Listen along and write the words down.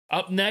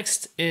Up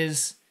next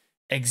is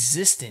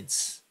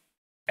Existence,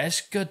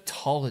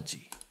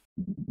 Eschatology.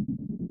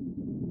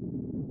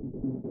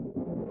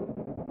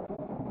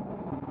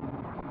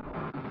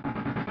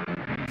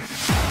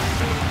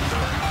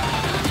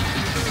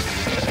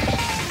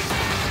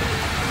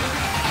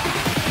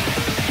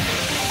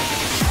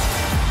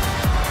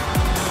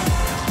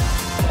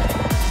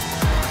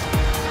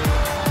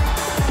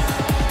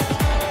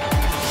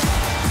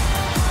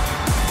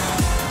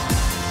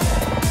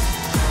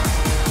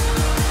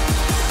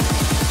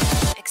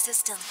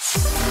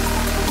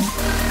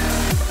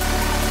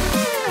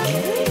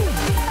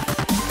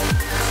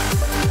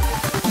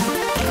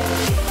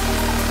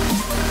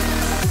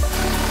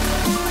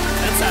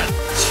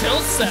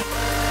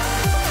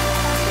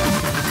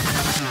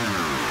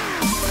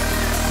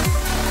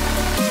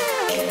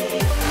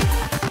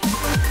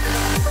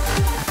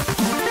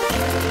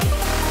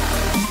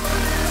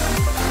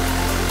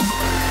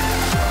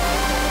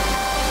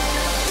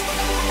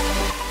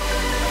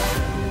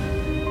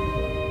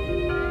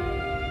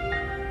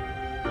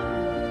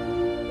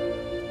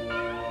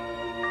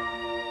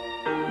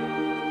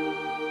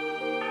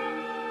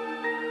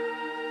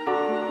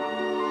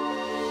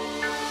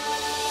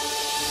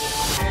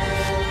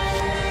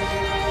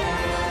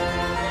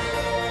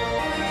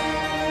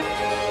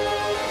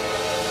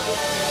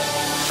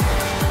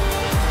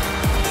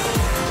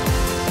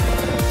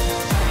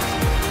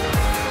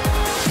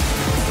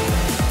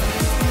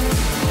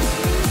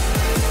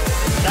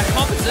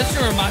 This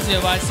reminds me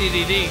of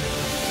ICDD.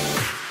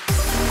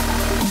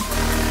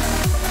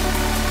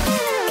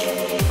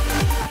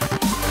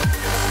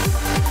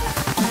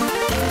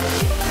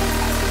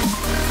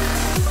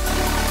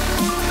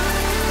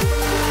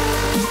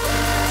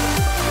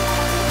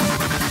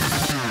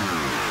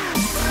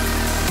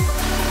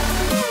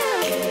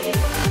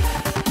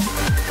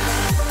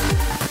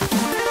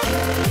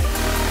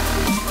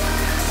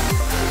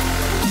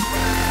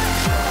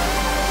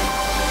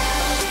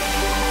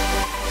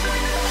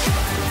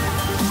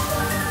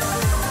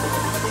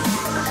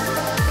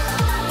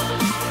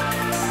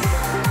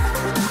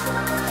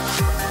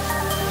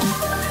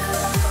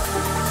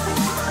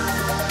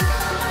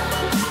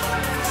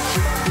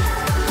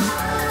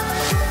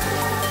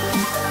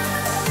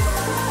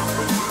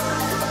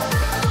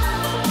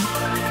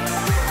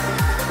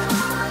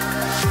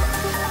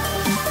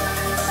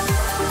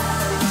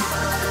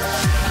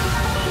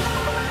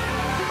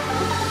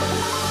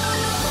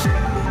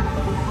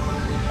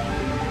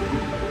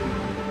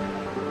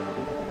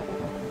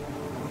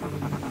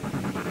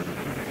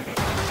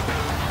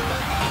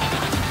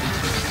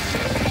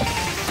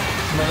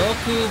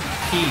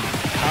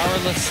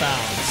 Powerless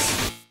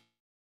Sounds.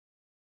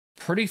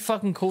 Pretty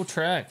fucking cool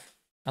track.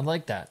 I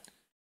like that.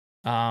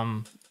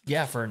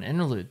 Yeah, for an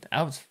interlude,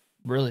 that was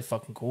really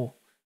fucking cool.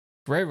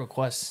 Great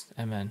request,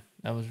 man.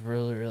 That was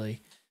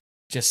really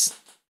just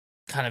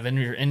kind of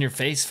in your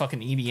face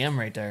fucking EDM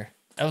right there.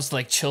 That was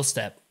like chill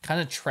step, kind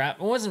of trap.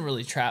 It wasn't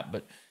really trap,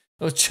 but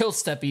it was chill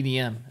step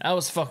EDM. That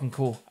was fucking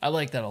cool. I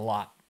like that a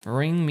lot.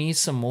 Bring me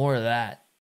some more of that.